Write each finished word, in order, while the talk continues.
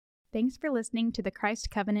Thanks for listening to the Christ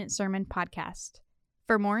Covenant Sermon Podcast.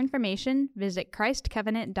 For more information, visit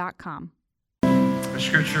christcovenant.com. Our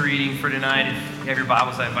scripture reading for tonight, if you have your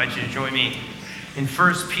Bibles, I invite you to join me in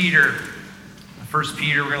 1 Peter. 1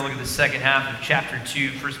 Peter, we're going to look at the second half of chapter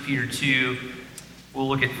 2, 1 Peter 2. We'll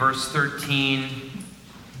look at verse 13,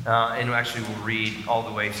 and actually we'll read all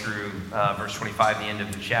the way through verse 25, the end of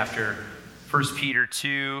the chapter. 1 Peter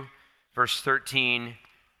 2, verse 13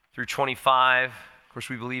 through 25. Of course,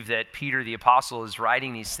 we believe that Peter the apostle is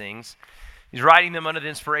writing these things. He's writing them under the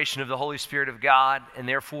inspiration of the Holy Spirit of God, and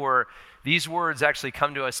therefore these words actually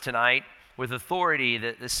come to us tonight with authority,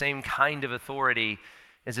 the same kind of authority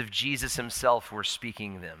as if Jesus himself were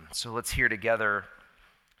speaking them. So let's hear together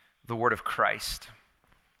the word of Christ.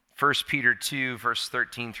 1 Peter 2, verse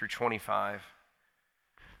 13 through 25.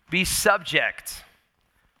 Be subject,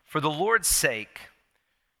 for the Lord's sake,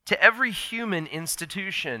 to every human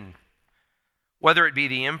institution, whether it be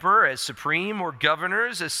the emperor as supreme or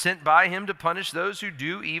governors as sent by him to punish those who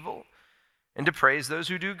do evil and to praise those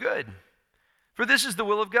who do good. For this is the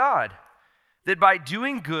will of God, that by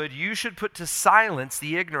doing good you should put to silence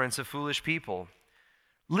the ignorance of foolish people.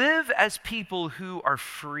 Live as people who are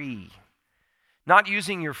free, not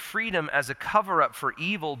using your freedom as a cover-up for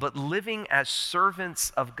evil, but living as servants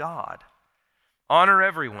of God. Honor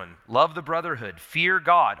everyone, love the brotherhood, fear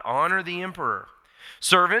God, honor the emperor.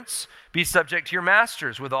 Servants, be subject to your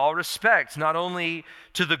masters with all respect, not only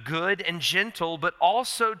to the good and gentle, but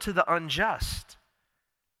also to the unjust.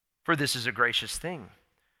 For this is a gracious thing.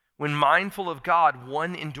 When mindful of God,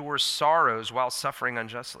 one endures sorrows while suffering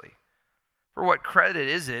unjustly. For what credit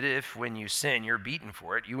is it if, when you sin, you're beaten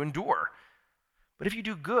for it, you endure? But if you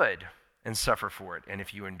do good and suffer for it, and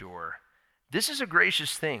if you endure, this is a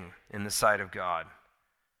gracious thing in the sight of God.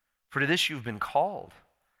 For to this you've been called,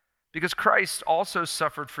 because Christ also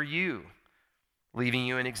suffered for you, leaving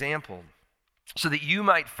you an example, so that you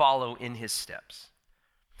might follow in his steps.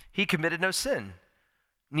 He committed no sin,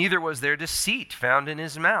 neither was there deceit found in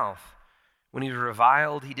his mouth. When he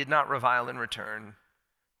reviled, he did not revile in return.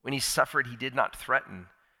 When he suffered, he did not threaten,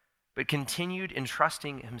 but continued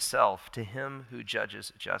entrusting himself to him who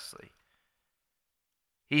judges justly.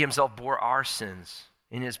 He himself bore our sins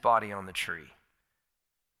in his body on the tree,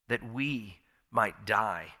 that we might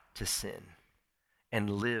die to sin and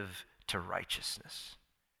live to righteousness.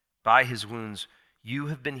 By his wounds you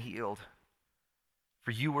have been healed,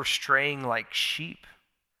 for you were straying like sheep,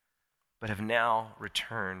 but have now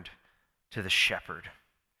returned to the shepherd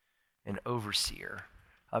and overseer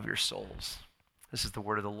of your souls. This is the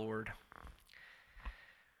word of the Lord.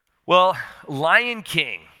 Well, Lion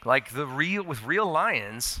King, like with real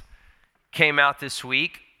lions, came out this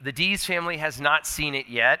week. The Dees family has not seen it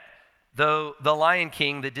yet. Though The Lion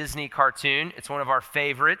King, the Disney cartoon, it's one of our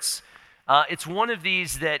favorites. It's one of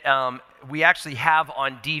these that we actually have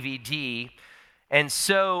on DVD, and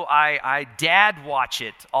so I dad watch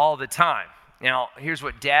it all the time. Now, here's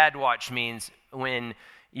what dad watch means when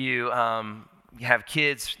you have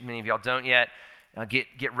kids. Many of y'all don't yet.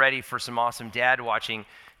 Get ready for some awesome dad watching.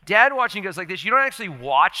 Dad watching goes like this. You don't actually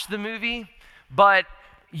watch the movie, but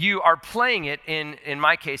you are playing it, in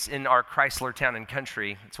my case, in our Chrysler Town &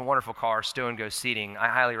 Country. It's a wonderful car, stow and go seating. I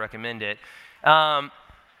highly recommend it.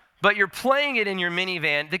 But you're playing it in your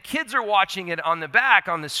minivan. The kids are watching it on the back,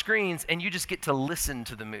 on the screens, and you just get to listen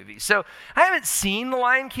to the movie. So I haven't seen The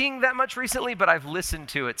Lion King that much recently, but I've listened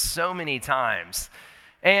to it so many times.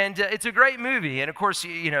 And it's a great movie. And of course,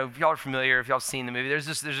 you know, if y'all are familiar, if y'all have seen the movie, there's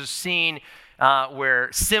a scene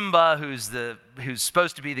where Simba, who's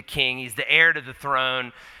supposed to be the king, he's the heir to the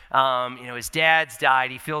throne. His dad's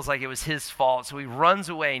died. He feels like it was his fault, so he runs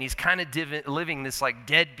away, and he's kind of living this like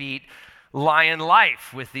deadbeat lion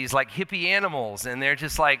life with these like hippie animals, and they're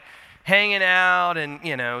just like hanging out and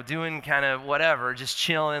doing kind of whatever, just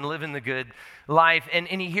chilling, living the good life. And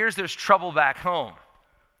he hears there's trouble back home,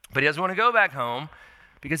 but he doesn't want to go back home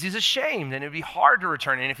because he's ashamed, and it'd be hard to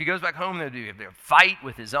return. And if he goes back home, there'd be a fight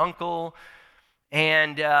with his uncle.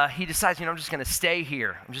 And he decides, I'm just going to stay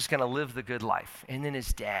here. I'm just going to live the good life. And then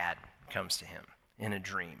his dad comes to him in a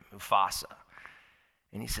dream, Mufasa.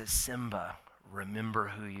 And he says, Simba, remember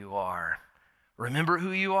who you are. Remember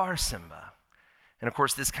who you are, Simba. And of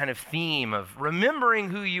course, this kind of theme of remembering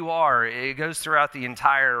who you are, it goes throughout the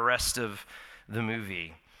entire rest of the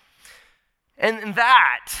movie. And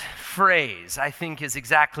that phrase, I think, is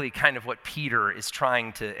exactly kind of what Peter is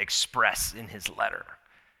trying to express in his letter.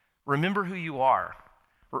 Remember who you are.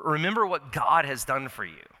 Remember what God has done for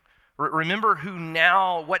you. Remember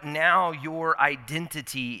what now your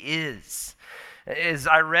identity is. As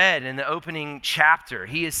I read in the opening chapter,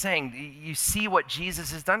 he is saying, you see what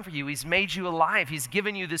Jesus has done for you. He's made you alive. He's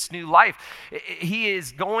given you this new life. He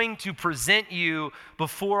is going to present you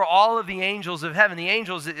before all of the angels of heaven. The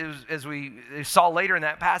angels, as we saw later in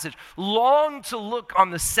that passage, long to look on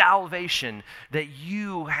the salvation that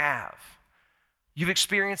you have. You've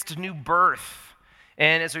experienced a new birth.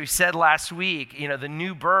 And as we said last week, the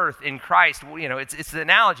new birth in Christ, it's the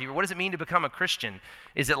analogy. What does it mean to become a Christian?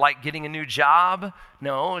 Is it like getting a new job?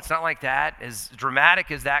 No, it's not like that. As dramatic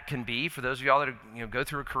as that can be for those of y'all that go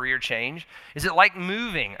through a career change. Is it like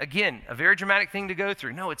moving? Again, a very dramatic thing to go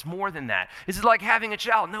through. No, it's more than that. Is it like having a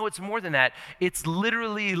child? No, it's more than that. It's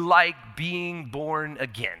literally like being born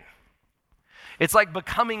again. It's like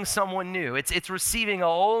becoming someone new. It's receiving a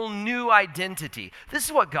whole new identity. This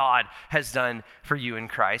is what God has done for you in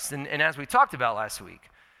Christ. And as we talked about last week,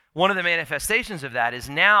 one of the manifestations of that is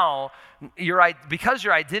now, because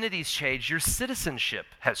your identity's changed, your citizenship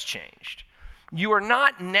has changed. You are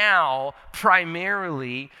not now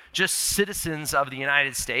primarily just citizens of the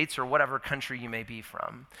United States or whatever country you may be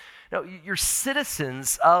from. No, you're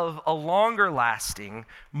citizens of a longer lasting,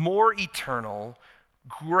 more eternal,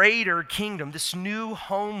 greater kingdom, this new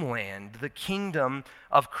homeland, the kingdom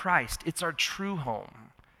of Christ. It's our true home,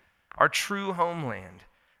 our true homeland,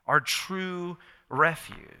 our true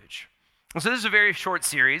refuge. And so this is a very short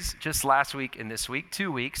series, just last week and this week,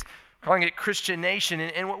 2 weeks, calling it Christian Nation.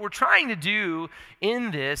 And what we're trying to do in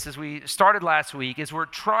this, as we started last week, is we're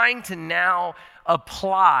trying to now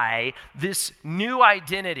apply this new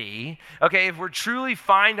identity. Okay, if we're truly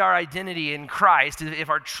find our identity in Christ, if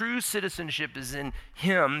our true citizenship is in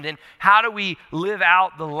Him, then how do we live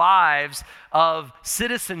out the lives of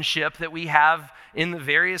citizenship that we have in the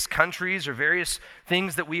various countries or various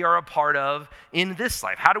things that we are a part of in this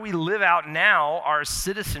life? How do we live out now our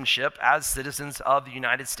citizenship as citizens of the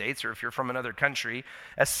United States, or if you're from another country,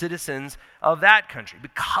 as citizens of that country?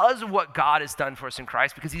 Because of what God has done for us in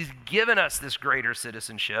Christ, because He's given us this greater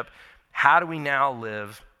citizenship, how do we now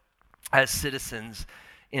live as citizens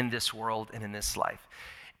in this world and in this life?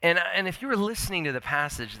 And if you were listening to the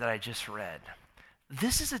passage that I just read,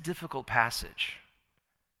 this is a difficult passage.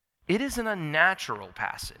 It is an unnatural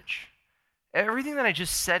passage. Everything that I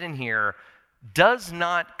just said in here does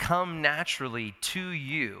not come naturally to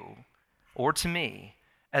you or to me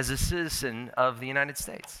as a citizen of the United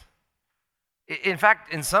States. In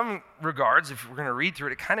fact, in some regards, if we're going to read through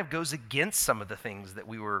it, it kind of goes against some of the things that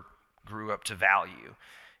we grew up to value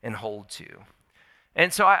and hold to.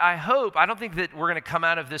 And so I don't think that we're going to come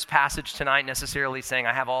out of this passage tonight necessarily saying,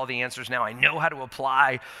 I have all the answers now. I know how to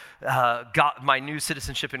apply my new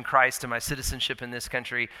citizenship in Christ to my citizenship in this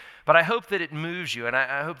country. But I hope that it moves you, and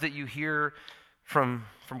I hope that you hear from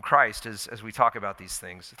Christ as we talk about these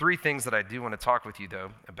things. 3 things that I do want to talk with you,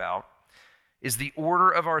 though, about is the order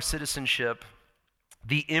of our citizenship,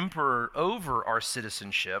 the emperor over our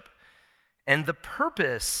citizenship, and the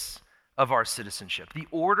purpose of our citizenship. The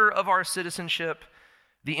order of our citizenship,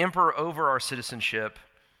 the emperor over our citizenship,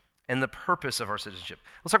 and the purpose of our citizenship.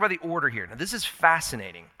 Let's talk about the order here. Now, this is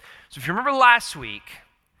fascinating. So if you remember last week,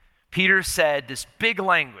 Peter said this big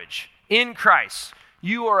language, in Christ,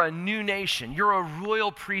 you are a new nation. You're a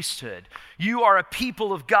royal priesthood. You are a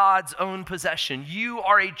people of God's own possession. You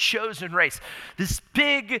are a chosen race. This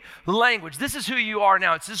big language, this is who you are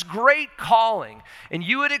now. It's this great calling. And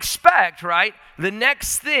you would expect, right, the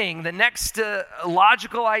next thing, the next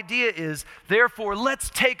logical idea is, therefore, let's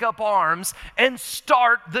take up arms and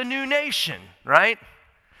start the new nation, right?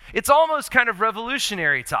 It's almost kind of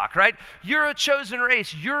revolutionary talk, right? You're a chosen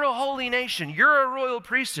race. You're a holy nation. You're a royal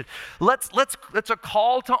priesthood. Let's a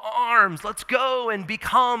call to arms. Let's go and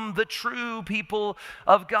become the true people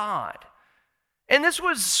of God. And this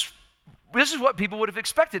is what people would have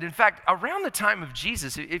expected. In fact, around the time of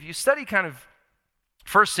Jesus, if you study kind of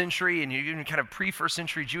first century and even kind of pre-first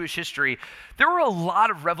century Jewish history, there were a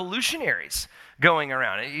lot of revolutionaries going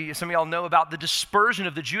around. Some of y'all know about the dispersion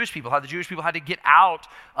of the Jewish people, how the Jewish people had to get out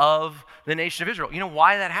of the nation of Israel. You know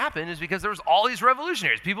why that happened is because there was all these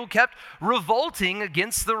revolutionaries. People kept revolting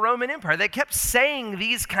against the Roman Empire. They kept saying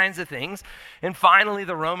these kinds of things. And finally,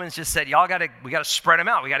 the Romans just said, we got to spread them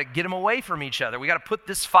out. We got to get them away from each other. We got to put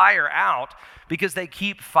this fire out because they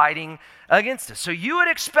keep fighting against us. So you would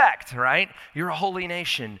expect, right? You're a holy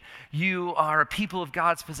nation. You are a people of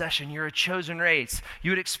God's possession. You're a chosen race.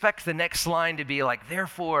 You would expect the next line to be like,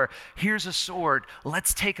 therefore, here's a sword.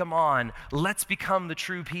 Let's take them on. Let's become the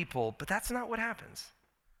true people. But that's not what happens.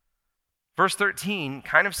 Verse 13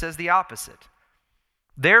 kind of says the opposite.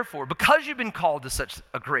 Therefore, because you've been called to such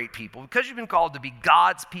a great people, because you've been called to be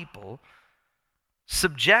God's people,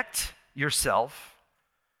 subject yourself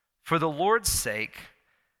for the Lord's sake,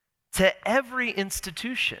 to every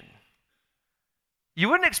institution. You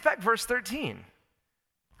wouldn't expect verse 13.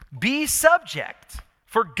 Be subject,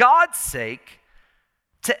 for God's sake,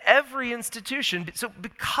 to every institution. So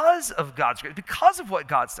because of God's grace, because of what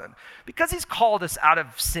God's done, because he's called us out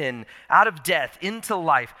of sin, out of death, into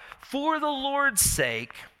life, for the Lord's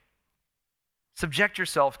sake, subject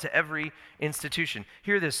yourself to every institution.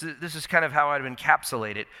 Hear this. This is kind of how I'd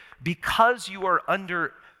encapsulate it. Because you are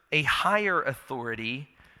under a higher authority,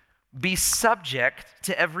 be subject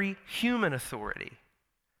to every human authority.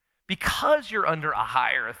 Because you're under a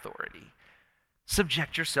higher authority,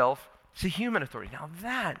 subject yourself to human authority. Now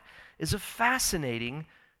that is a fascinating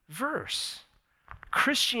verse.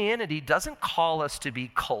 Christianity doesn't call us to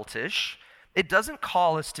be cultish. It doesn't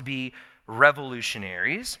call us to be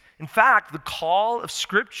revolutionaries. In fact, the call of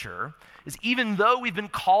Scripture is, even though we've been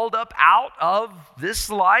called up out of this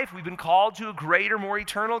life, we've been called to a greater, more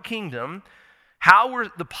eternal kingdom,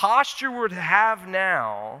 the posture we're to have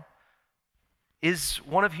now is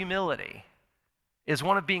one of humility, is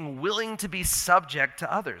one of being willing to be subject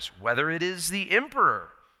to others, whether it is the emperor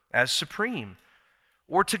as supreme,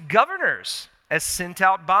 or to governors as sent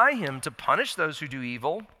out by him to punish those who do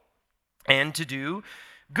evil and to do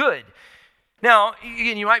good. Now,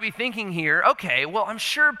 again, you might be thinking here, okay, well, I'm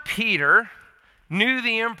sure Peter knew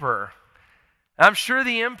the emperor. I'm sure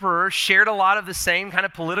the emperor shared a lot of the same kind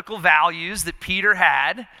of political values that Peter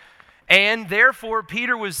had. And therefore,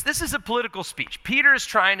 this is a political speech. Peter is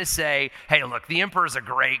trying to say, hey, look, the emperor's a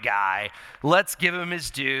great guy. Let's give him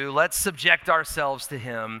his due. Let's subject ourselves to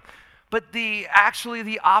him. But actually,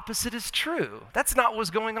 the opposite is true. That's not what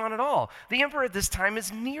was going on at all. The emperor at this time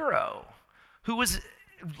is Nero, who was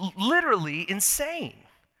literally insane.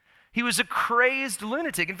 He was a crazed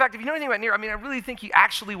lunatic. In fact, if you know anything about Nero, I really think he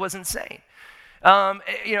actually was insane.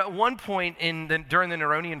 At one point during the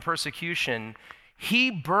Neronian persecution,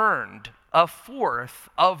 he burned a fourth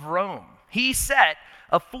of Rome. He set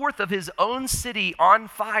a fourth of his own city on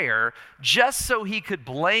fire just so he could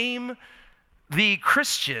blame the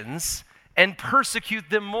Christians and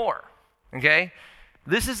persecute them more. Okay?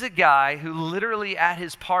 This is a guy who literally at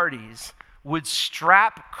his parties would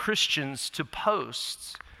strap Christians to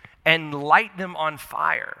posts and light them on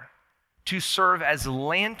fire to serve as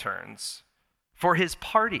lanterns for his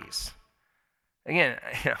parties. Again,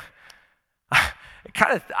 I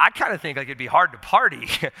kind of think like it'd be hard to party,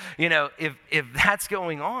 if that's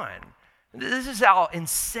going on. This is how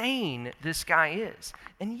insane this guy is.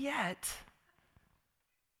 And yet,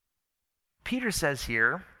 Peter says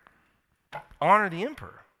here, honor the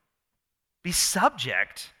emperor. Be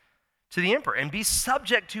subject to the emperor and be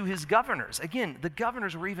subject to his governors. Again, the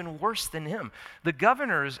governors were even worse than him. The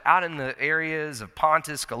governors out in the areas of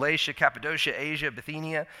Pontus, Galatia, Cappadocia, Asia,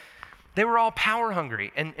 Bithynia, they were all power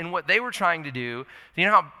hungry. And what they were trying to do, you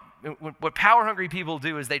know how what power hungry people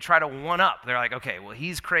do is they try to one up. They're like, okay, well,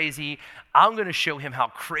 he's crazy. I'm going to show him how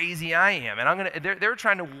crazy I am. And they're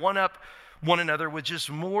trying to one up one another with just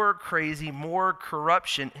more crazy, more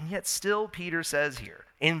corruption. And yet still Peter says here,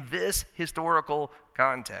 in this historical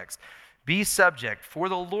context, be subject for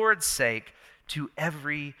the Lord's sake to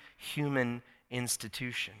every human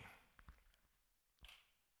institution.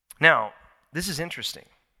 Now, this is interesting.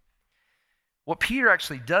 What Peter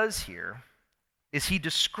actually does here is he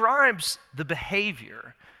describes the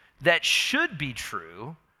behavior that should be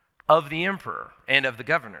true of the emperor and of the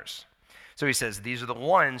governors. So he says, these are the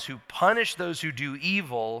ones who punish those who do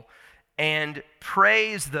evil and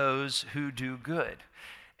praise those who do good.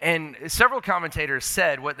 And several commentators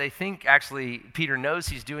said what they think actually Peter knows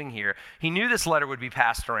he's doing here. He knew this letter would be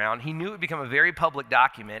passed around. He knew it would become a very public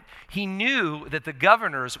document. He knew that the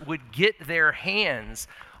governors would get their hands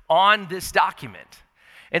on this document.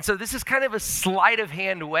 And so this is kind of a sleight of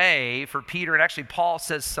hand way for Peter, and actually Paul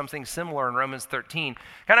says something similar in Romans 13,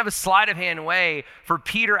 kind of a sleight of hand way for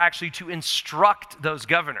Peter actually to instruct those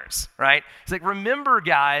governors, right? He's like, remember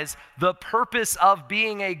guys, the purpose of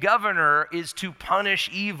being a governor is to punish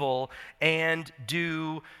evil and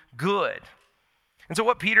do good. And so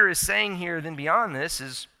what Peter is saying here then beyond this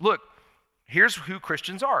is, look, here's who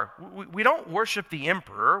Christians are. We don't worship the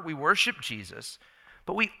emperor, we worship Jesus,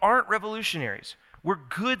 but we aren't revolutionaries. We're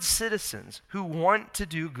good citizens who want to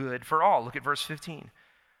do good for all. Look at verse 15.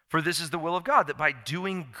 For this is the will of God, that by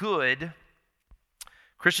doing good,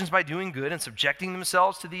 Christians by doing good and subjecting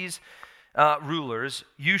themselves to these rulers,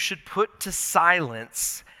 you should put to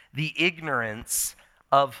silence the ignorance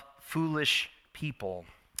of foolish people.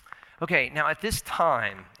 Okay, now at this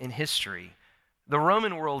time in history, the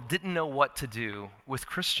Roman world didn't know what to do with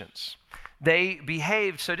Christians. they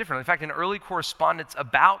behaved so differently. In fact, in early correspondence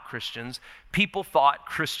about Christians, people thought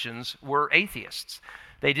Christians were atheists.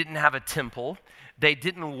 They didn't have a temple. They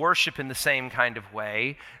didn't worship in the same kind of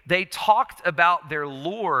way. They talked about their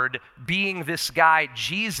Lord being this guy,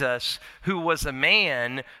 Jesus, who was a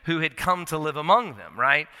man who had come to live among them,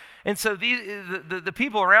 right? And so the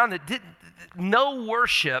people around that no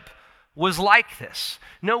worship was like this.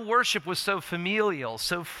 No worship was so familial,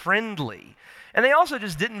 so friendly. And they also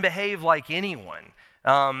just didn't behave like anyone.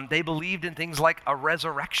 They believed in things like a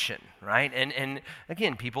resurrection, right? And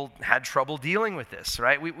again, people had trouble dealing with this,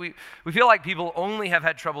 right? We feel like people only have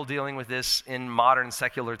had trouble dealing with this in modern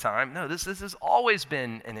secular time. No, this has always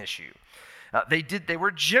been an issue. They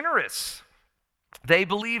were generous. They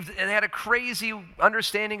believed, they had a crazy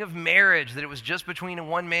understanding of marriage, that it was just between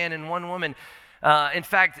one man and one woman. In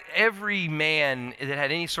fact, every man that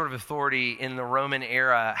had any sort of authority in the Roman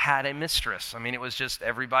era had a mistress. I mean, it was just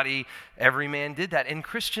every man did that. And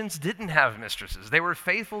Christians didn't have mistresses. They were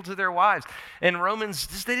faithful to their wives. And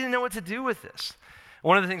Romans, they didn't know what to do with this.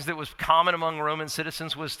 One of the things that was common among Roman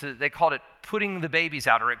citizens was they called it putting the babies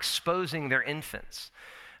out or exposing their infants.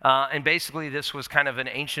 And basically, this was kind of an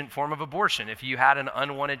ancient form of abortion. If you had an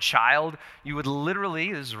unwanted child, you would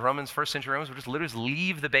literally, this is Romans, first century Romans, would just literally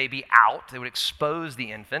leave the baby out. They would expose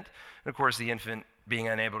the infant. And of course, the infant, being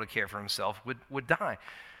unable to care for himself, would die.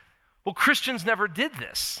 Well, Christians never did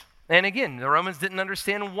this. And again, the Romans didn't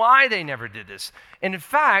understand why they never did this. And in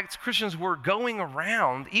fact, Christians were going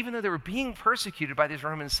around, even though they were being persecuted by these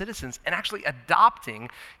Roman citizens, and actually adopting,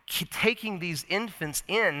 taking these infants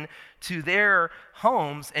in to their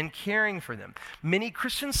homes and caring for them. Many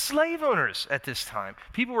Christian slave owners at this time,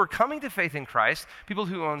 people were coming to faith in Christ, people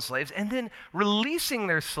who owned slaves, and then releasing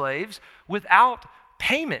their slaves without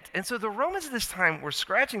payment. And so the Romans at this time were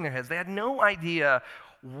scratching their heads. They had no idea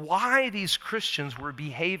why these Christians were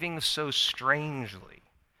behaving so strangely,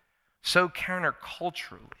 so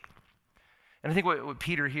counterculturally. And I think what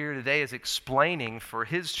Peter here today is explaining for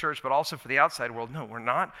his church, but also for the outside world, no, we're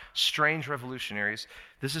not strange revolutionaries.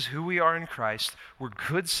 This is who we are in Christ. We're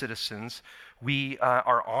good citizens. We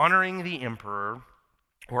are honoring the emperor,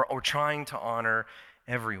 or trying to honor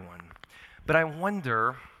everyone. But I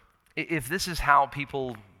wonder if this is how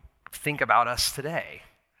people think about us today.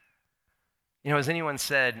 You know, has anyone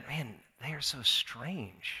said, man, they are so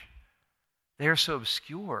strange. They are so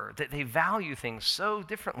obscure. That they value things so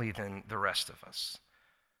differently than the rest of us.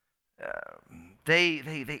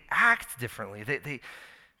 They act differently.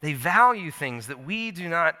 They value things that we do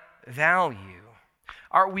not value.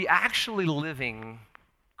 Are we actually living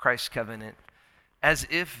Christ's covenant as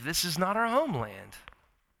if this is not our homeland?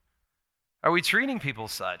 Are we treating people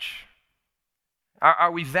such?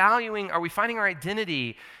 Are we finding our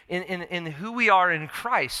identity in who we are in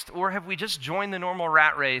Christ? Or have we just joined the normal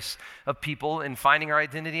rat race of people in finding our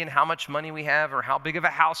identity in how much money we have, or how big of a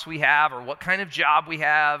house we have, or what kind of job we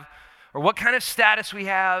have, or what kind of status we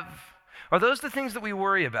have? Are those the things that we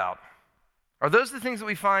worry about? Are those the things that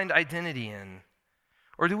we find identity in?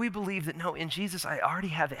 Or do we believe that, no, in Jesus I already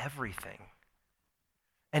have everything?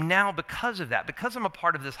 And now because of that, because I'm a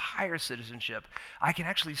part of this higher citizenship, I can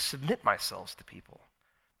actually submit myself to people.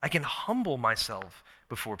 I can humble myself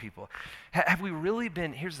before people. Have we really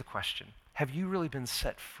been, here's the question, have you really been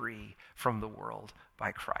set free from the world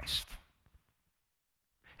by Christ?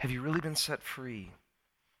 Have you really been set free?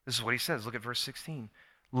 This is what he says. Look at verse 16.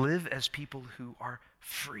 Live as people who are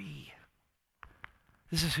free.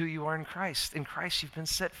 This is who you are in Christ. In Christ, you've been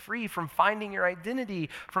set free from finding your identity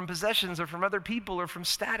from possessions or from other people or from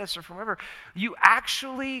status or from whatever. You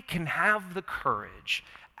actually can have the courage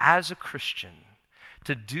as a Christian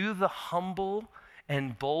to do the humble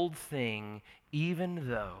and bold thing even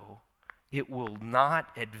though it will not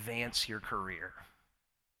advance your career.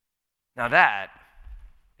 Now that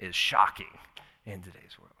is shocking in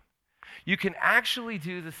today's world. You can actually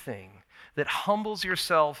do the thing that humbles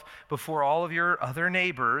yourself before all of your other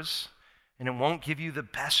neighbors, and it won't give you the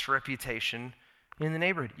best reputation in the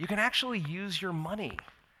neighborhood. You can actually use your money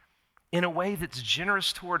in a way that's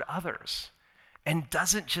generous toward others and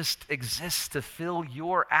doesn't just exist to fill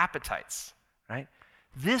your appetites, right?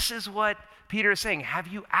 This is what Peter is saying. Have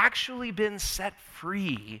you actually been set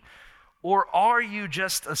free, or are you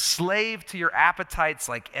just a slave to your appetites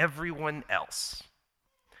like everyone else?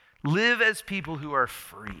 Live as people who are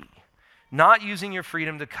free, not using your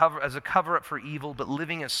freedom as a cover-up for evil, but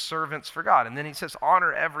living as servants for God. And then he says,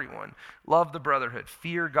 honor everyone, love the brotherhood,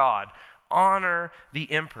 fear God, honor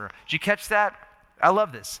the emperor. Did you catch that? I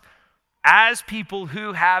love this. As people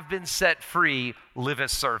who have been set free, live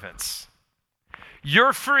as servants.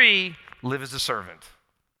 You're free, live as a servant.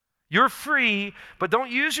 You're free, but don't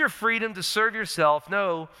use your freedom to serve yourself.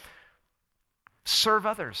 No, serve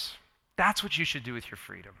others. That's what you should do with your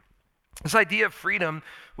freedom. This idea of freedom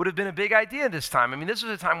would have been a big idea this time. I mean, this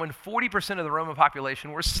was a time when 40% of the Roman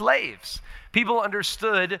population were slaves. People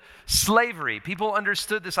understood slavery. People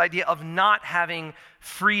understood this idea of not having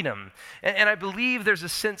freedom. And I believe there's a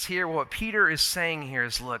sense here, what Peter is saying here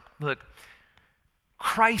is, look,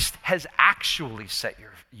 Christ has actually set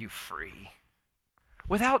you free.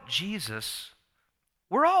 Without Jesus,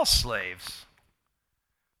 we're all slaves.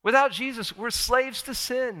 Without Jesus, we're slaves to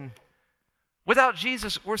sin. Without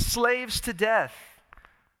Jesus, we're slaves to death.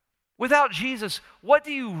 Without Jesus, what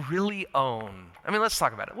do you really own? I mean, let's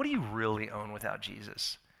talk about it. What do you really own without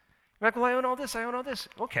Jesus? You're like, well, I own all this, I own all this.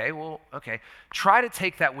 Okay. Try to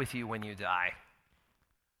take that with you when you die.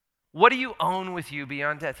 What do you own with you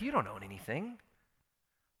beyond death? You don't own anything.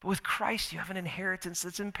 But with Christ, you have an inheritance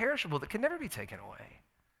that's imperishable, that can never be taken away.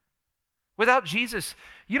 Without Jesus,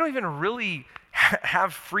 you don't even really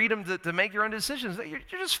have freedom to make your own decisions. You're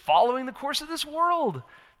just following the course of this world.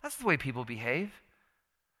 That's the way people behave.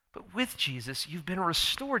 But with Jesus, you've been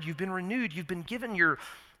restored, you've been renewed, you've been given your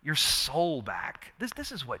soul back.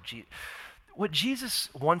 This is what Jesus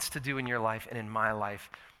wants to do in your life and in my life,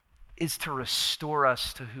 is to restore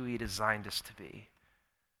us to who he designed us to be.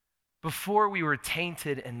 Before we were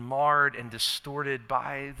tainted and marred and distorted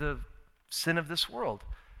by the sin of this world.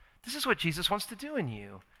 This is what Jesus wants to do in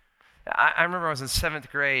you. I remember I was in 7th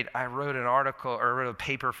grade, I wrote a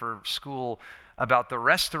paper for school about the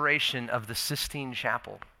restoration of the Sistine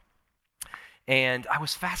Chapel. And I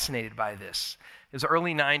was fascinated by this. It was the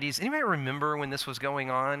early 90s. Anybody remember when this was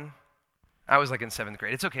going on? I was like in 7th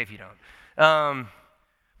grade. It's okay if you don't.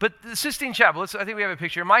 But the Sistine Chapel, I think we have a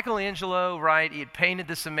picture. Michelangelo, right, he had painted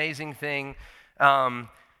this amazing thing. And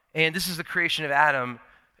this is the creation of Adam.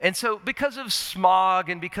 And so because of smog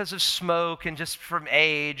and because of smoke and just from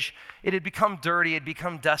age, it had become dirty, it had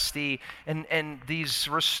become dusty, and these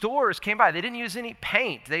restorers came by. They didn't use any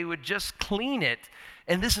paint. They would just clean it,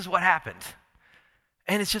 and this is what happened.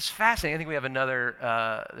 And it's just fascinating. I think we have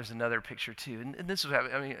there's another picture too. And this is,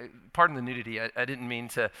 I mean, pardon the nudity. I didn't mean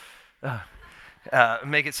to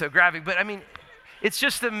make it so graphic, but I mean, it's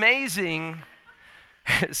just amazing.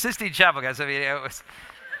 Sistine Chapel, guys, I mean,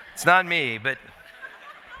 it's not me, but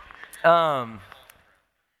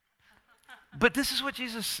this is what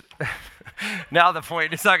Jesus, now the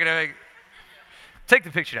point, it's not going to make, take the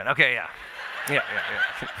picture down. Okay, yeah.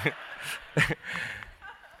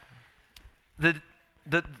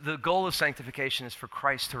 The goal of sanctification is for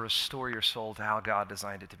Christ to restore your soul to how God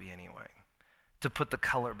designed it to be anyway, to put the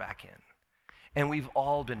color back in. And we've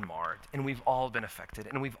all been marred, and we've all been affected,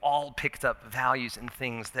 and we've all picked up values and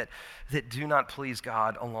things that do not please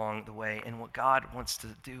God along the way. And what God wants to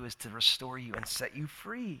do is to restore you and set you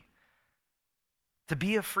free, to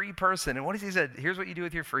be a free person. And what has he said? Here's what you do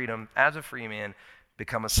with your freedom. As a free man,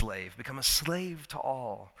 become a slave. Become a slave to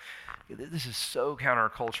all. This is so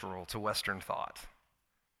countercultural to Western thought.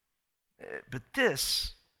 But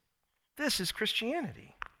this is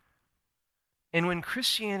Christianity. And when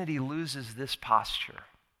Christianity loses this posture,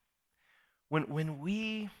 when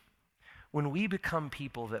we become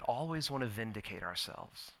people that always want to vindicate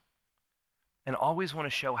ourselves and always want to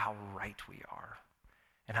show how right we are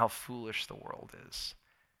and how foolish the world is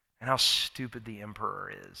and how stupid the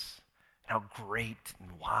emperor is and how great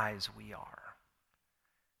and wise we are,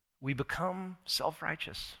 we become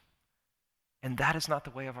self-righteous. And that is not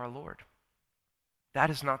the way of our Lord. That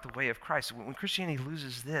is not the way of Christ. When Christianity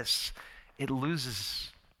loses this, it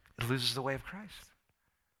loses the way of Christ.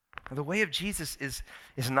 And the way of Jesus is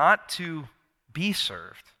not to be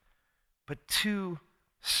served, but to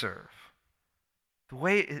serve. The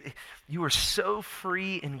way you are so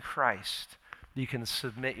free in Christ that you can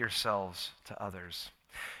submit yourselves to others.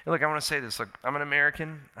 And look, I want to say this. Look, I'm an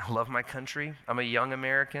American. I love my country. I'm a young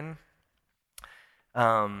American.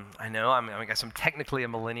 I know. I guess I'm technically a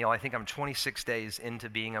millennial. I think I'm 26 days into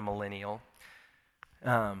being a millennial.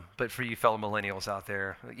 But for you fellow millennials out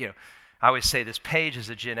there, I always say this page is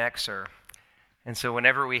a Gen Xer, and so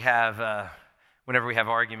whenever we have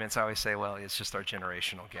arguments, I always say, well, it's just our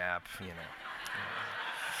generational gap,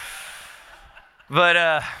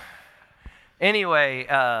 But anyway,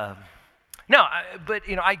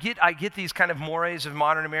 I get these kind of mores of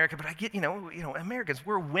modern America, but I get, Americans,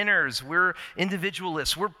 we're winners, we're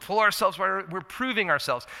individualists, we're proving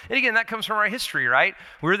ourselves. And again, that comes from our history, right?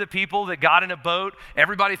 We're the people that got in a boat,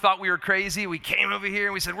 everybody thought we were crazy, we came over here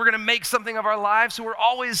and we said, we're going to make something of our lives, so we're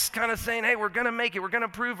always kind of saying, hey, we're going to make it, we're going to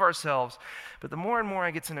prove ourselves. But the more and more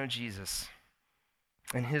I get to know Jesus,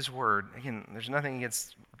 and his word. Again, there's nothing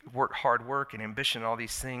against hard work and ambition and all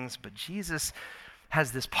these things, but Jesus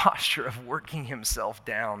has this posture of working himself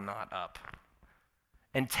down, not up,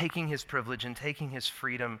 and taking his privilege and taking his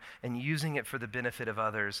freedom and using it for the benefit of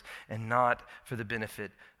others and not for the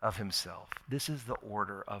benefit of himself. This is the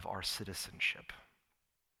order of our citizenship.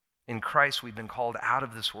 In Christ, we've been called out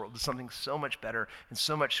of this world to something so much better and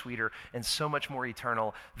so much sweeter and so much more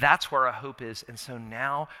eternal. That's where our hope is. And so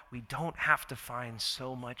now we don't have to find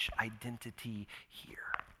so much identity here.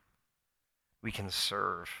 We can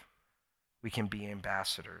serve. We can be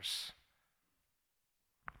ambassadors.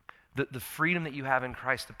 The freedom that you have in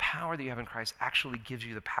Christ, the power that you have in Christ actually gives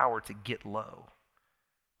you the power to get low,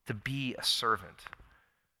 to be a servant,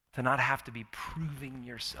 to not have to be proving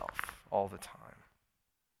yourself all the time.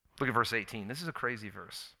 Look at verse 18. This is a crazy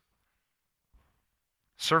verse.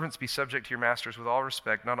 Servants, be subject to your masters with all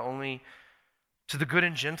respect, not only to the good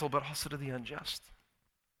and gentle, but also to the unjust.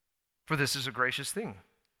 For this is a gracious thing.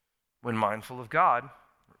 When mindful of God,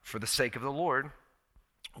 for the sake of the Lord,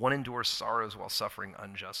 one endures sorrows while suffering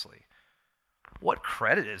unjustly. What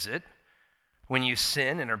credit is it when you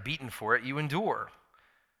sin and are beaten for it, you endure?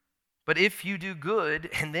 But if you do good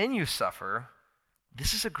and then you suffer,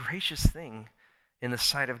 this is a gracious thing in the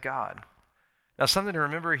sight of God. Now, something to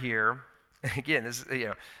remember here, again,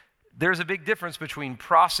 there's a big difference between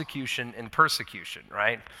prosecution and persecution,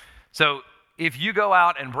 right? So if you go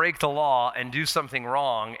out and break the law and do something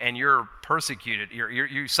wrong and you're persecuted,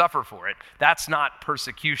 you suffer for it, that's not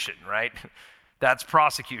persecution, right? That's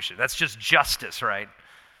prosecution. That's just justice, right?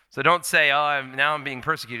 So don't say, now I'm being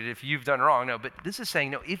persecuted if you've done wrong. No, but this is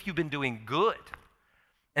saying, no, if you've been doing good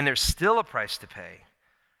and there's still a price to pay,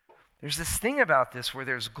 there's this thing about this where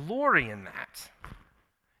there's glory in that.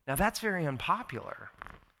 Now, that's very unpopular.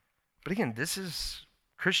 But again, this is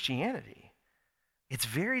Christianity. It's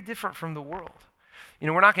very different from the world.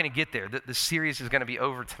 We're not going to get there. The series is going to be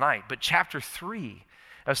over tonight. But chapter 3,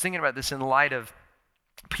 I was thinking about this in light of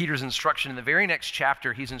Peter's instruction. In the very next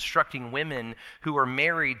chapter, he's instructing women who are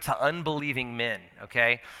married to unbelieving men,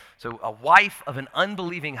 okay? So a wife of an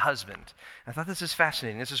unbelieving husband. I thought this is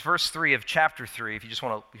fascinating. This is verse 3 of chapter 3. If you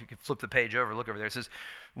could flip the page over, look over there. It says,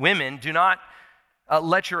 women, do not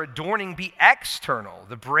let your adorning be external,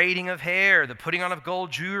 the braiding of hair, the putting on of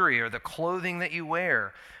gold jewelry, or the clothing that you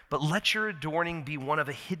wear. But let your adorning be one of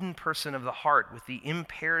a hidden person of the heart with the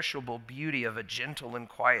imperishable beauty of a gentle and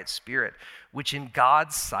quiet spirit, which in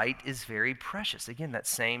God's sight is very precious. Again, that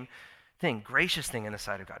same thing, gracious thing in the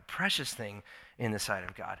sight of God, precious thing in the sight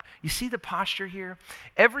of God. You see the posture here?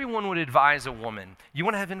 Everyone would advise a woman, you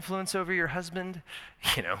want to have influence over your husband?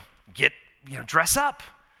 Dress up.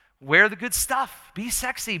 Wear the good stuff. Be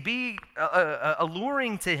sexy. Be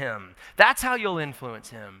alluring to him. That's how you'll influence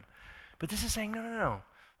him. But this is saying, no.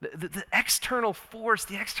 The external force,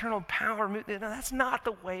 the external power, that's not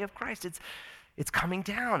the way of Christ. It's coming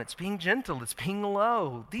down. It's being gentle. It's being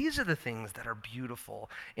low. These are the things that are beautiful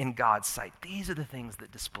in God's sight. These are the things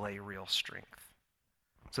that display real strength.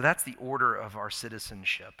 So that's the order of our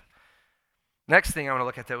citizenship. Next thing I want to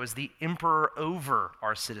look at, though, is the emperor over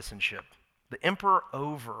our citizenship. The emperor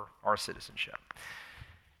over our citizenship.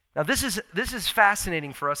 Now, this is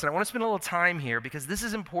fascinating for us, and I want to spend a little time here because this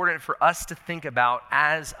is important for us to think about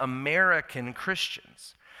as American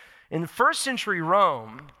Christians. In first century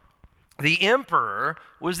Rome, the emperor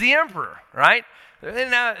was the emperor, right?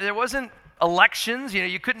 There wasn't elections,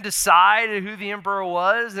 you couldn't decide who the emperor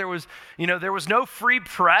was. There was no free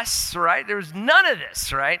press, right? There was none of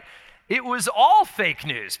this, right? It was all fake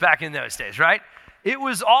news back in those days, right? It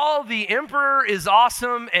was all the emperor is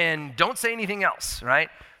awesome and don't say anything else, right?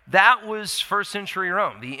 That was first century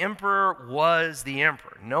Rome. The emperor was the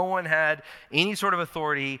emperor. No one had any sort of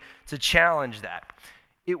authority to challenge that.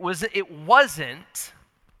 It wasn't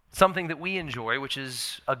something that we enjoy, which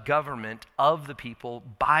is a government of the people,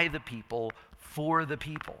 by the people, for the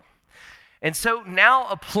people. And so now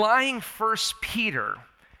applying 1 Peter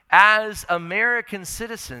as American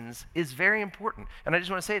citizens is very important. And I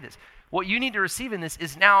just want to say this. What you need to receive in this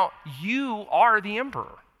is now you are the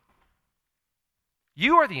emperor.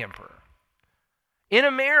 You are the emperor. In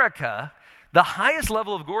America, the highest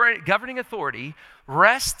level of governing authority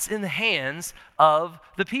rests in the hands of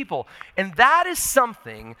the people. And that is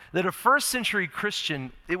something that a first century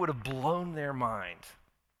Christian, it would have blown their mind.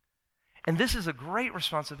 And this is a great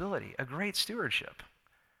responsibility, a great stewardship.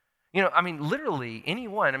 Literally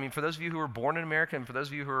anyone, for those of you who were born in America and for those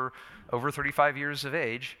of you who are over 35 years of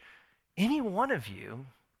age, any one of you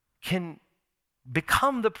can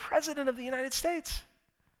become the president of the United States.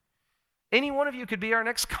 Any one of you could be our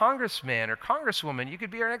next congressman or congresswoman. You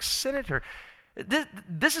could be our next senator.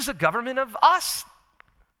 This is a government of us.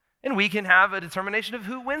 And we can have a determination of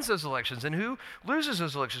who wins those elections and who loses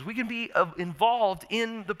those elections. We can be involved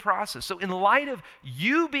in the process. So in light of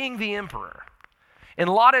you being the emperor, in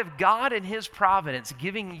light of God and his providence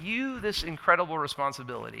giving you this incredible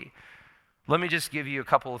responsibility, let me just give you a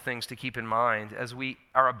couple of things to keep in mind as we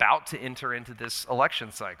are about to enter into this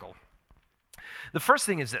election cycle. The first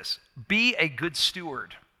thing is this: be a good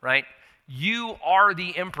steward, right? You are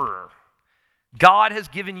the emperor. God has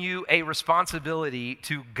given you a responsibility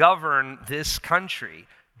to govern this country.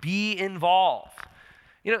 Be involved.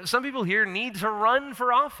 You know, some people here need to run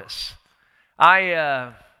for office.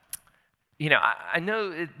 I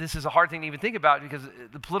know this is a hard thing to even think about because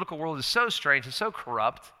the political world is so strange and so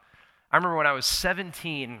corrupt. I remember when I was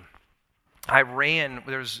 17, I ran.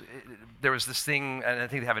 There was this thing, and I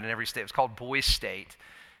think they have it in every state. It's called Boys State,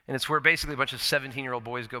 and it's where basically a bunch of 17-year-old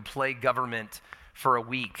boys go play government for a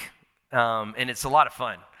week. And it's a lot of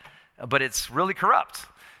fun, but it's really corrupt.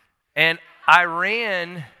 And I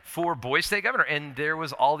ran for Boys State governor, and there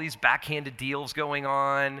was all these backhanded deals going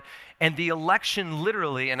on. And the election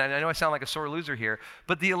literally, and I know I sound like a sore loser here,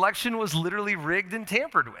 but the election was literally rigged and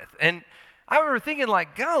tampered with. And I remember thinking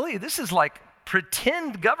like, golly, this is like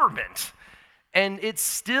pretend government. And it's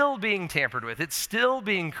still being tampered with. It's still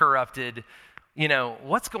being corrupted. You know,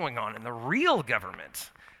 what's going on in the real government?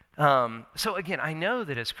 So again, I know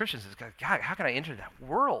that as Christians, it's God, how can I enter that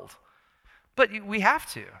world? But we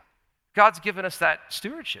have to. God's given us that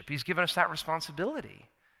stewardship. He's given us that responsibility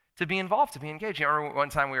to be involved, to be engaged. I remember one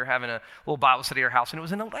time we were having a little Bible study at our house, and it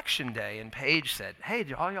was an election day, and Paige said, "Hey,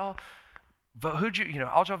 did all y'all vote?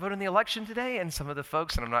 All y'all vote in the election today?" And some of the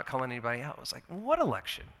folks, and I'm not calling anybody out, was like, "What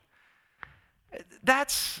election?"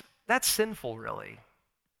 That's sinful, really.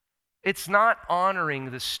 It's not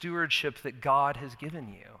honoring the stewardship that God has given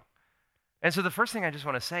you. And so the first thing I just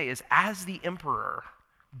want to say is, as the emperor,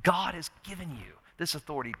 God has given you this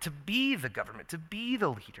authority to be the government, to be the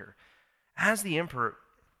leader. As the emperor,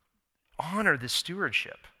 honor this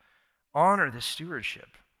stewardship. Honor this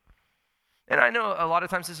stewardship. And I know a lot of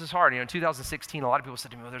times this is hard. You know, in 2016, a lot of people said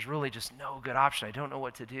to me, well, there's really just no good option. I don't know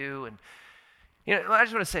what to do. And, you know, I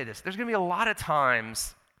just want to say this. There's going to be a lot of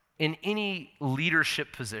times in any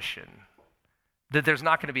leadership position that there's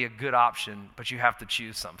not going to be a good option, but you have to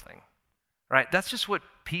choose something. Right? That's just what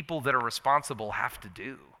people that are responsible have to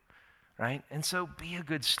do, right? And so be a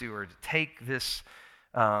good steward. Take this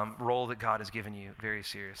role that God has given you very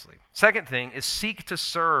seriously. Second thing is seek to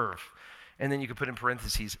serve. And then you could put in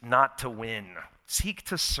parentheses, not to win. Seek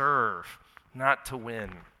to serve, not to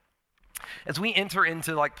win. As we enter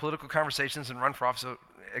into like political conversations and run for office,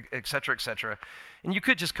 et cetera, and you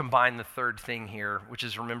could just combine the third thing here, which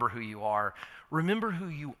is remember who you are. Remember who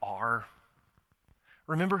you are.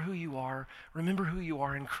 Remember who you are. Remember who you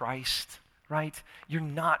are in Christ, right? You're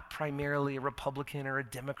not primarily a Republican or a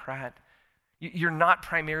Democrat. You're not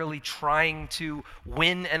primarily trying to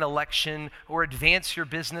win an election or advance your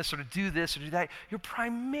business or to do this or do that. You're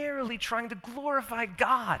primarily trying to glorify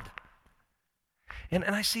God. And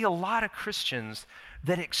I see a lot of Christians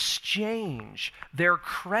that exchange their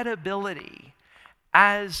credibility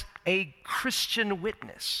as a Christian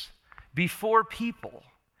witness before people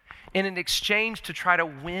in an exchange to try to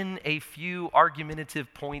win a few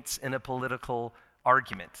argumentative points in a political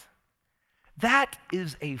argument. That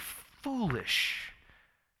is a foolish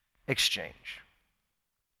exchange.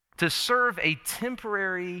 To serve a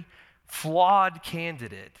temporary, flawed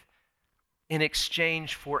candidate in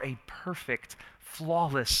exchange for a perfect,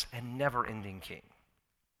 flawless, and never-ending king.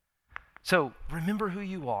 So remember who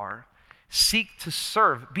you are. Seek to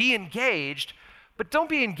serve. Be engaged, but don't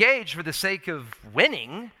be engaged for the sake of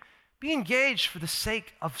winning. Be engaged for the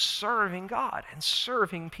sake of serving God and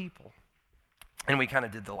serving people. And we kind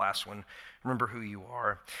of did the last one. Remember who you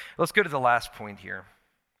are. Let's go to the last point here.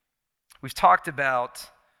 We've talked about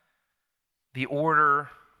the order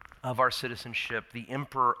of our citizenship, the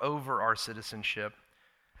emperor over our citizenship.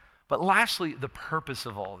 But lastly, the purpose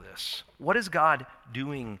of all this. What is God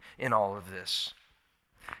doing in all of this?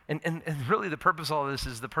 And really the purpose of all this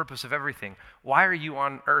is the purpose of everything. Why are you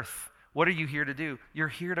on earth? What are you here to do? You're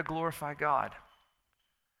here to glorify God.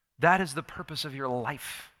 That is the purpose of your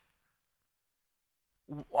life.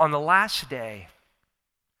 On the last day,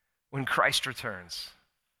 when Christ returns,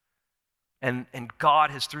 and God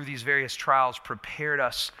has, through these various trials, prepared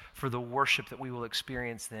us for the worship that we will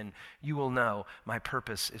experience then, you will know my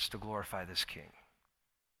purpose is to glorify this King.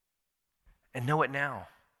 And know it now.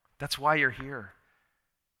 That's why you're here.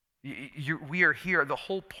 We are here. The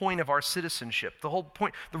whole point of our citizenship, the whole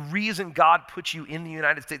point, the reason God put you in the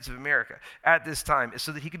United States of America at this time is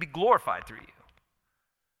so that he could be glorified through you.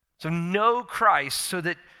 So know Christ so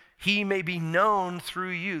that he may be known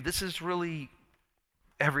through you. This is really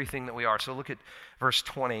everything that we are. So look at verse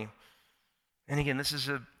 20. And again, this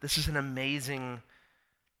is an amazing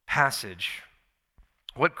passage.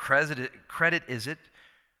 What credit is it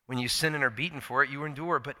when you sin and are beaten for it, you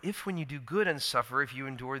endure? But if when you do good and suffer, if you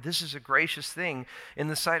endure, this is a gracious thing in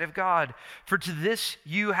the sight of God. For to this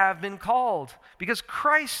you have been called, because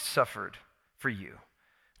Christ suffered for you,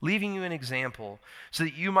 leaving you an example, so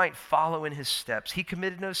that you might follow in his steps. He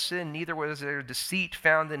committed no sin, neither was there deceit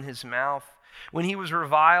found in his mouth. When he was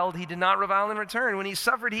reviled, he did not revile in return. When he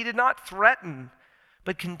suffered, he did not threaten,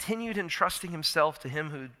 but continued entrusting himself to him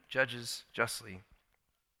who judges justly.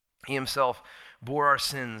 He himself bore our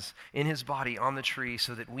sins in his body on the tree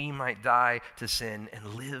so that we might die to sin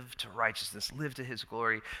and live to righteousness, live to his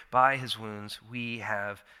glory. By his wounds we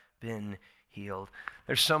have been healed.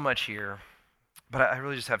 There's so much here, but I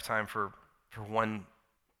really just have time for one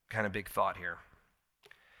kind of big thought here.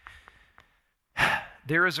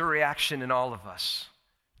 There is a reaction in all of us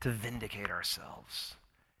to vindicate ourselves.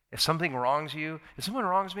 If something wrongs you, if someone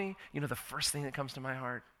wrongs me, the first thing that comes to my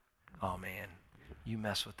heart, oh man, you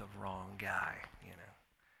mess with the wrong guy,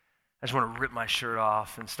 I just want to rip my shirt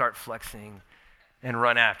off and start flexing and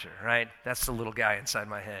run after, right? That's the little guy inside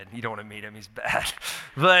my head. You don't want to meet him, he's bad.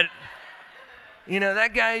 But,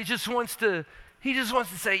 that guy just wants to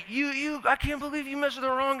say, I can't believe you messed with the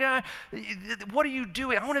wrong guy. What are you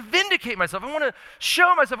doing? I want to vindicate myself. I want to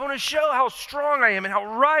show myself. I want to show how strong I am and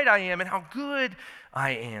how right I am and how good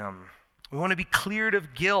I am. We want to be cleared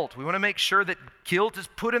of guilt. We want to make sure that guilt is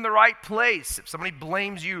put in the right place if somebody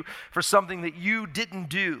blames you for something that you didn't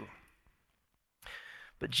do.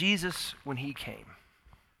 But Jesus, when he came,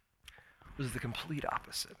 was the complete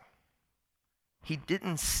opposite. He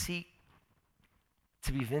didn't seek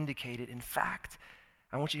to be vindicated. In fact,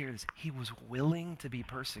 I want you to hear this. He was willing to be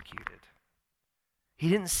persecuted. He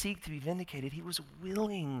didn't seek to be vindicated. He was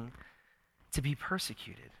willing to be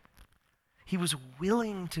persecuted. He was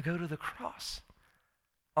willing to go to the cross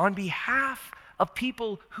on behalf of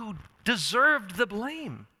people who deserved the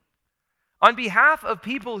blame, on behalf of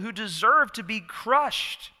people who deserved to be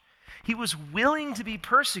crushed. He was willing to be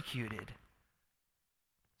persecuted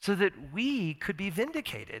so that we could be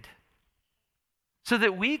vindicated, so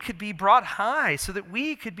that we could be brought high, so that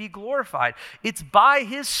we could be glorified. It's by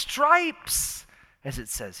his stripes, as it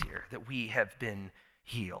says here, that we have been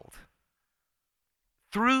healed.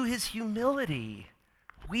 Through his humility,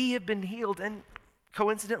 we have been healed. And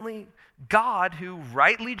coincidentally, God, who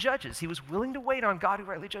rightly judges, he was willing to wait on God who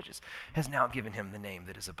rightly judges, has now given him the name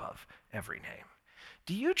that is above every name.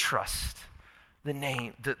 Do you trust the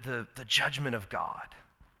name, the judgment of God?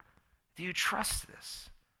 Do you trust this?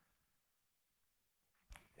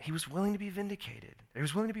 He was willing to be vindicated. He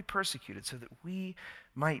was willing to be persecuted so that we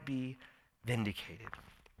might be vindicated.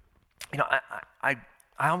 I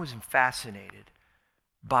always am fascinated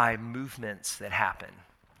by movements that happen.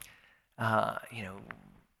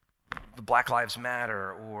 The Black Lives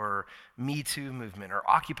Matter or Me Too movement or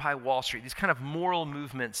Occupy Wall Street, these kind of moral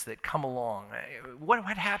movements that come along.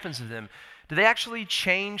 What happens to them? Do they actually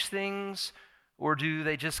change things, or do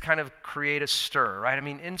they just kind of create a stir, right?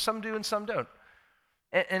 And some do and some don't.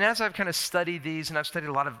 And as I've kind of studied these, and I've studied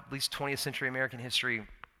a lot of at least 20th century American history,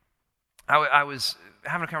 I was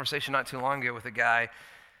having a conversation not too long ago with a guy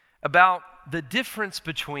about the difference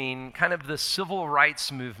between kind of the civil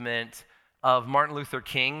rights movement of Martin Luther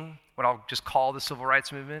King, what I'll just call the civil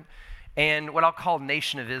rights movement, and what I'll call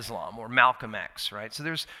Nation of Islam or Malcolm X, right? So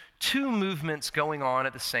there's two movements going on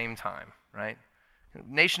at the same time, right?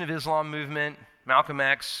 Nation of Islam movement, Malcolm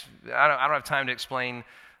X. I don't have time to explain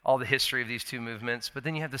all the history of these two movements, but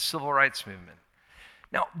then you have the civil rights movement.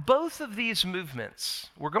 Now, both of these movements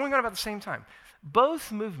were going on about the same time.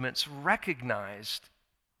 Both movements recognized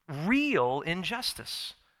real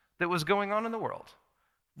injustice that was going on in the world,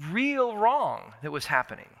 real wrong that was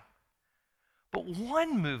happening. But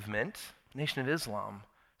one movement, Nation of Islam,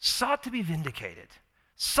 sought to be vindicated,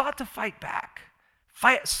 sought to fight back,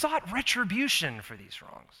 sought retribution for these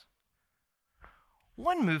wrongs.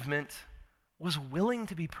 One movement was willing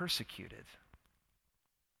to be persecuted.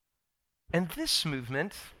 And this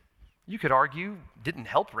movement, you could argue, didn't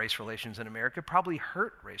help race relations in America, probably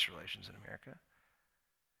hurt race relations in America.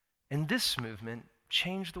 And this movement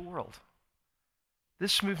changed the world.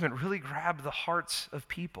 This movement really grabbed the hearts of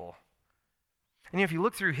people. And if you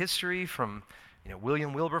look through history from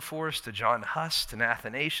William Wilberforce to John Huss to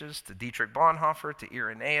Athanasius to Dietrich Bonhoeffer to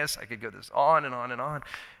Irenaeus, I could go this on and on and on.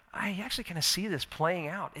 I actually kind of see this playing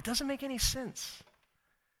out. It doesn't make any sense.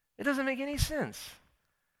 It doesn't make any sense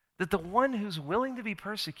that the one who's willing to be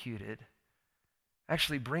persecuted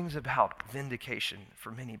actually brings about vindication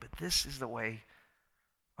for many. But this is the way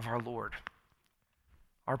of our Lord,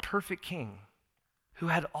 our perfect King, who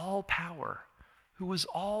had all power, who was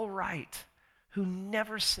all right, who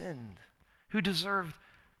never sinned, who deserved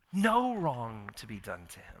no wrong to be done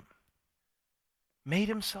to him, made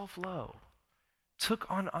himself low, took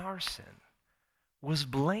on our sin, was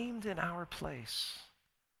blamed in our place,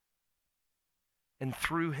 and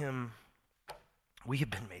through him we have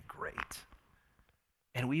been made great.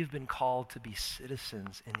 And we have been called to be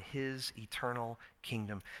citizens in his eternal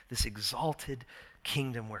kingdom, this exalted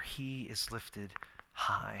kingdom where he is lifted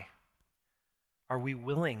high. Are we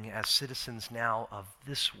willing, as citizens now of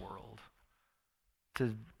this world,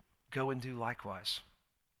 to go and do likewise?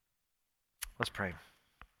 Let's pray.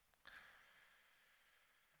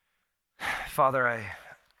 Father, I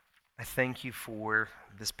thank you for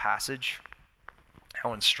this passage,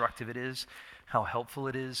 how instructive it is, how helpful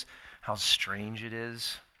it is, how strange it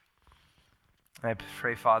is. I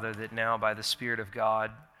pray, Father, that now by the Spirit of God,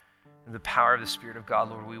 and the power of the Spirit of God,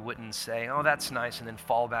 Lord, we wouldn't say, oh, that's nice, and then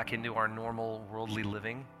fall back into our normal worldly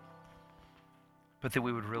living, but that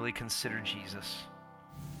we would really consider Jesus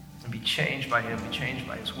and be changed by him, be changed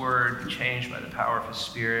by his word, be changed by the power of his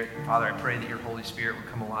Spirit. Father, I pray that your Holy Spirit would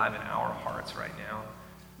come alive in our hearts right now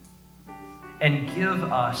and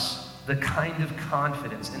give us the kind of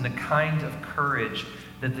confidence and the kind of courage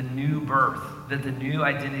that the new birth, that the new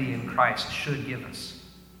identity in Christ should give us.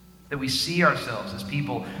 That we see ourselves as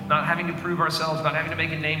people not having to prove ourselves, not having to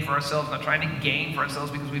make a name for ourselves, not trying to gain for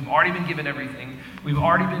ourselves, because we've already been given everything. We've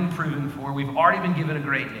already been proven for. We've already been given a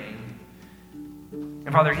great name.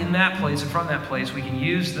 And Father, in that place and from that place, we can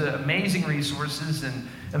use the amazing resources and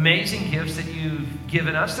amazing gifts that you've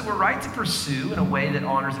given us that we're right to pursue in a way that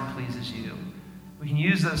honors and pleases you. We can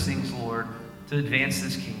use those things, Lord, to advance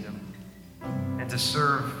this kingdom and to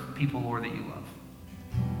serve people, Lord, that you love.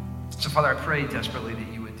 So, Father, I pray desperately that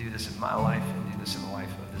you would do this in my life and do this in the life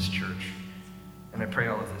of this church. And I pray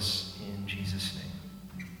all of this in Jesus' name.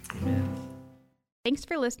 Amen. Thanks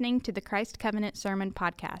for listening to the Christ Covenant Sermon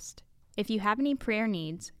Podcast. If you have any prayer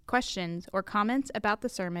needs, questions, or comments about the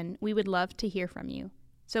sermon, we would love to hear from you.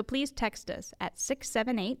 So please text us at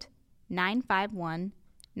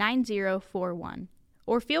 678-951-9041,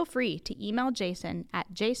 or feel free to email Jason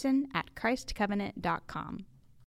at jason@christcovenant.com.